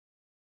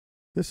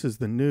This is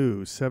the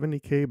new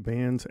 70K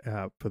Bands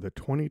app for the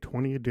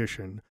 2020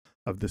 edition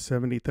of the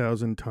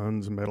 70,000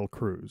 Tons Metal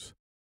Cruise.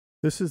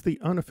 This is the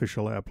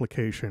unofficial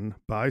application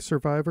by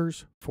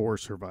survivors for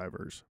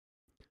survivors.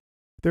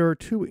 There are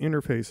two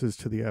interfaces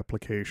to the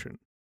application,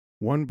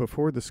 one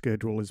before the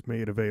schedule is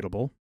made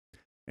available,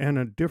 and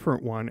a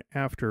different one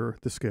after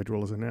the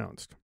schedule is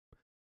announced.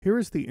 Here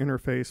is the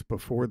interface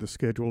before the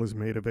schedule is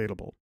made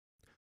available.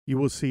 You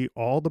will see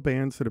all the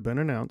bands that have been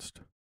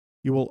announced.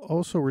 You will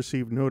also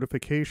receive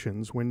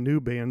notifications when new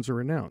bands are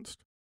announced.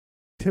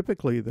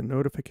 Typically, the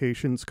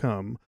notifications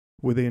come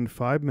within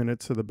 5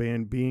 minutes of the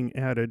band being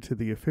added to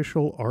the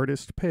official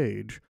artist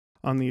page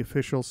on the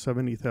official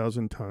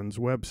 70,000 Tons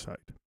website.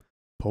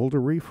 Pull to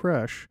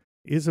refresh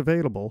is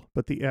available,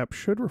 but the app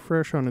should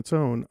refresh on its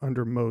own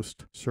under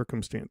most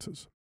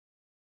circumstances.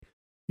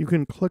 You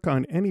can click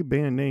on any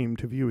band name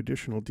to view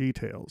additional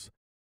details.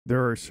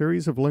 There are a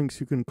series of links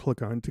you can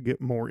click on to get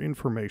more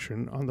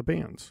information on the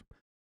bands.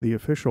 The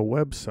official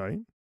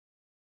website,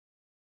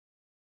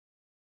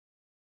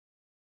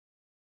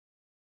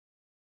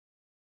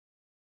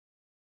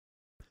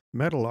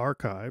 Metal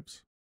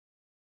Archives,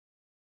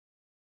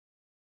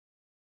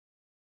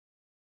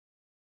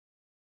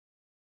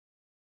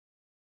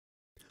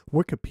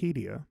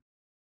 Wikipedia,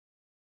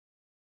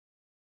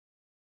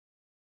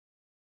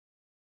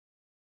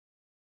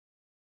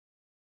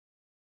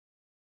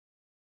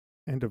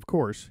 and of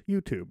course,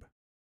 YouTube.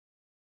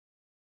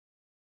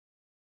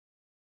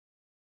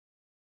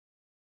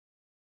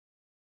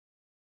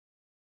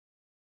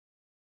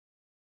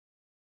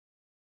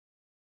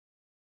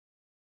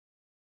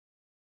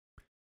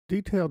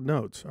 Detailed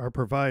notes are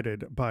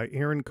provided by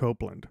Aaron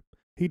Copeland.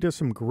 He does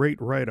some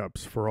great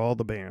write-ups for all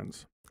the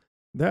bands.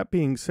 That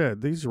being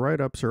said, these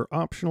write-ups are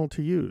optional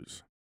to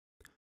use.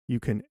 You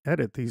can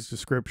edit these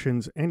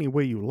descriptions any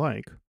way you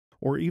like,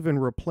 or even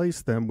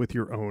replace them with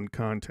your own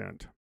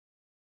content.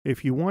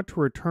 If you want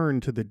to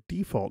return to the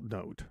default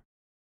note,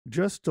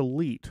 just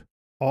delete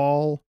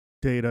all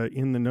data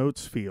in the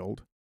notes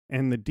field,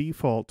 and the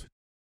default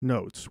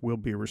notes will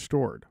be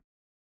restored.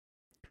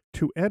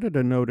 To edit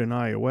a note in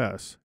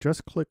iOS,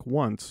 just click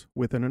once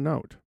within a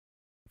note.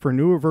 For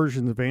newer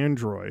versions of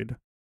Android,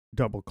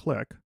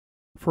 double-click.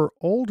 For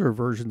older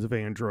versions of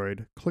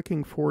Android,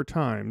 clicking 4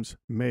 times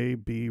may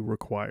be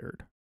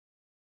required.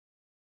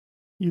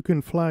 You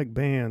can flag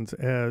bands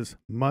as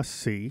must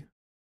see,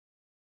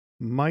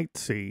 might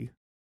see,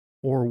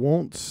 or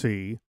won't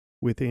see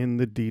within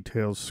the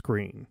details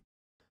screen.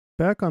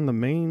 Back on the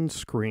main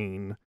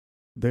screen,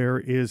 there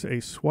is a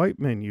swipe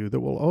menu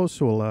that will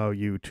also allow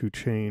you to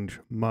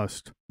change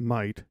must,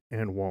 might,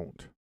 and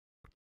won't.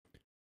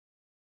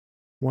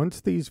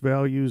 Once these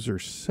values are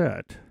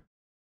set,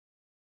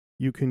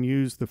 you can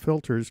use the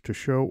filters to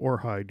show or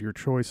hide your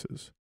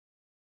choices.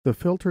 The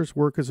filters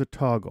work as a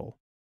toggle.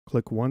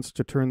 Click once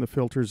to turn the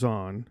filters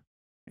on,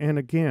 and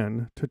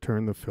again to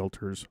turn the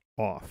filters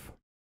off.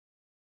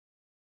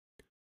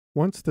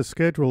 Once the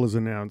schedule is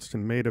announced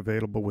and made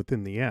available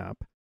within the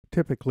app,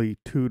 typically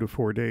 2 to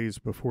 4 days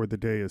before the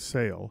day of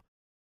sale,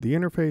 the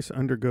interface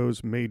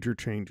undergoes major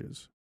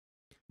changes.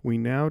 We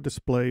now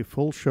display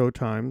full show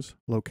times,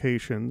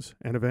 locations,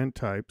 and event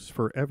types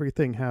for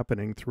everything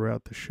happening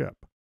throughout the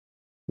ship.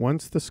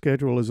 Once the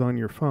schedule is on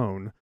your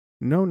phone,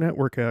 no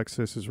network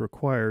access is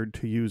required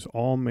to use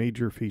all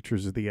major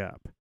features of the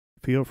app.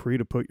 Feel free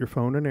to put your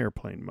phone in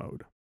airplane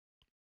mode.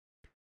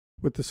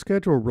 With the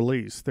schedule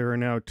release, there are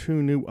now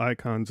 2 new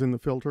icons in the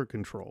filter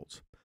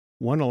controls.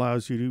 One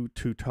allows you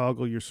to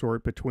toggle your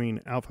sort between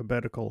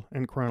alphabetical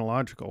and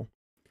chronological.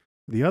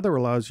 The other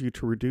allows you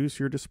to reduce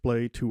your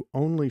display to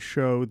only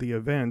show the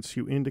events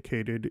you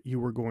indicated you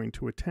were going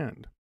to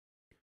attend.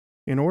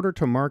 In order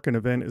to mark an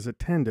event as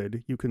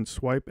attended, you can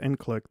swipe and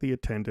click the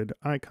attended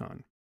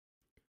icon.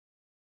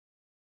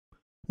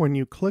 When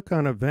you click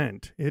on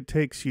event, it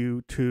takes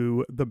you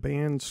to the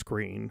band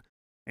screen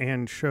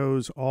and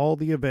shows all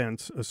the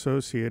events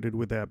associated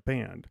with that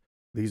band.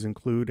 These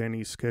include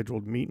any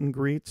scheduled meet and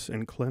greets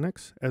and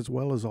clinics, as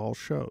well as all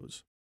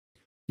shows.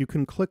 You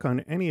can click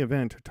on any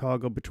event to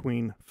toggle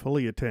between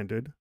fully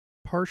attended,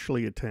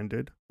 partially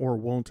attended, or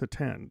won't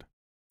attend.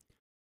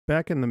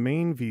 Back in the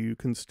main view, you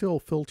can still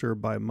filter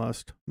by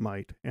must,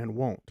 might, and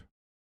won't.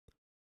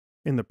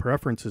 In the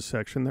Preferences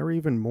section, there are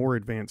even more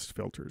advanced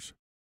filters.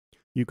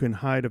 You can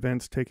hide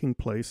events taking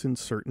place in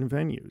certain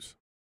venues.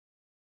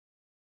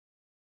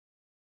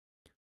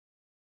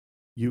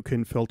 You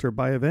can filter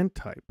by event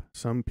type.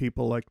 Some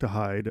people like to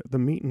hide the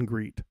meet and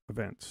greet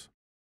events.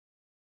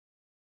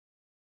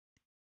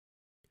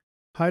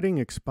 Hiding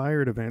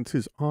expired events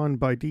is on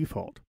by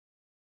default.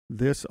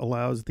 This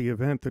allows the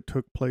event that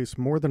took place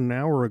more than an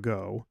hour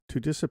ago to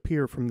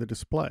disappear from the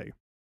display.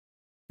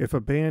 If a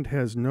band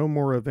has no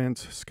more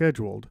events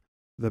scheduled,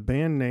 the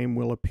band name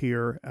will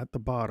appear at the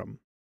bottom.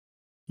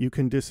 You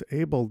can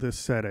disable this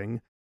setting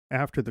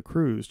after the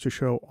cruise to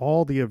show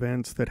all the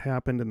events that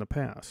happened in the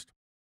past.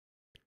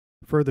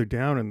 Further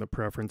down in the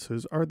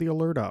preferences are the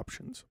alert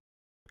options.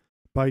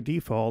 By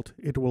default,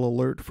 it will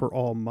alert for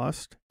all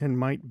must and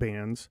might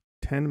bands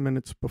 10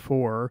 minutes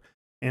before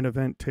an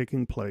event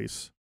taking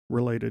place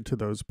related to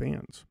those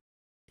bands.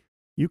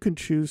 You can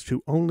choose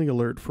to only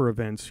alert for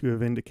events you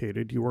have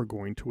indicated you are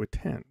going to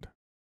attend.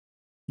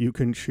 You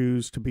can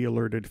choose to be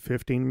alerted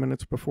 15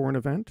 minutes before an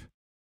event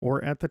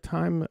or at the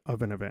time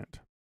of an event.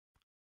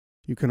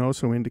 You can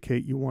also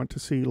indicate you want to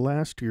see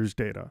last year's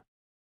data.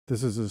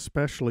 This is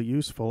especially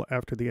useful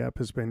after the app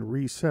has been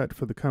reset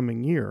for the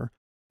coming year,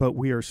 but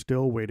we are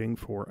still waiting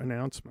for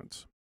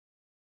announcements.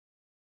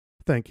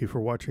 Thank you for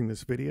watching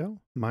this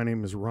video. My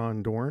name is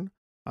Ron Dorn.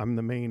 I'm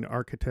the main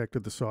architect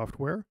of the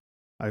software.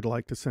 I'd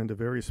like to send a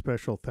very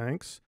special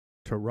thanks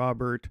to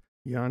Robert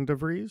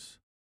Yandavries,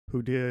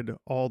 who did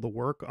all the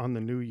work on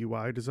the new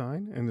UI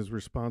design and is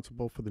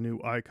responsible for the new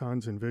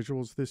icons and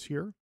visuals this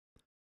year.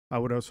 I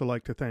would also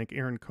like to thank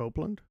Aaron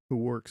Copeland, who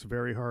works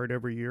very hard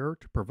every year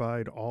to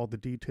provide all the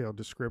detailed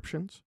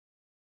descriptions.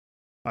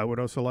 I would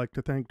also like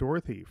to thank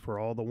Dorothy for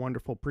all the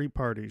wonderful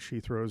pre-parties she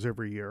throws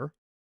every year,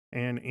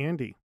 and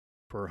Andy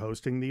for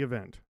hosting the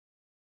event.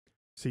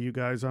 See you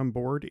guys on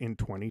board in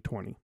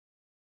 2020.